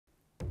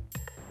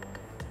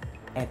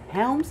Ed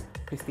Helms,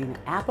 Christina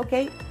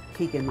Applegate,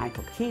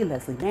 Keegan-Michael Key,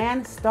 Leslie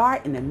Mann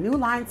star in the New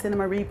Line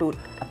Cinema reboot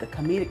of the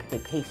comedic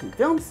vacation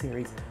film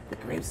series, The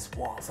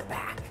Griswolds Are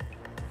Back.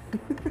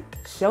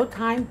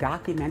 Showtime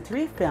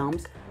Documentary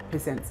Films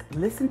presents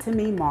Listen to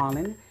Me,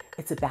 Marlon.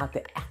 It's about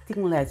the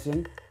acting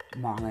legend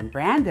Marlon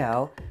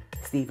Brando.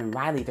 Stephen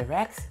Riley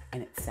directs,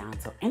 and it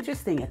sounds so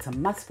interesting, it's a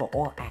must for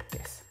all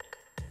actors.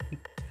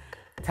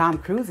 Tom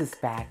Cruise is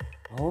back.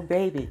 Oh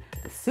baby,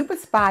 the super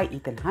spy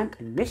Ethan Hunt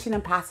in Mission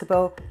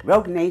Impossible,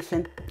 Rogue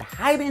Nation, the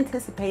highly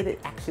anticipated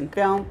action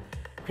film.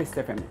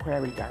 Christopher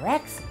McQuarrie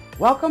directs.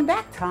 Welcome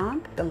back,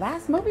 Tom, the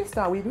last movie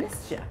star. We've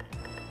missed you.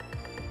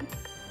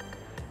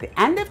 The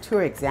End of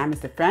Tour examines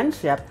the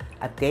friendship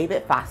of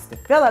David Foster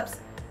Phillips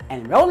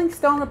and Rolling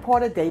Stone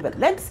reporter David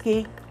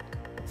Lemsky,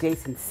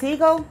 Jason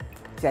Segel,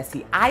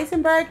 Jesse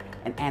Eisenberg,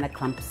 and Anna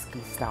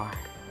Klumsky star.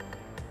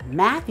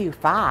 Matthew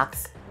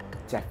Fox,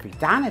 Jeffrey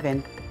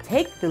Donovan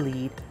take the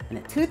lead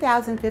in the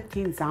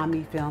 2015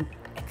 zombie film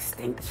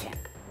Extinction.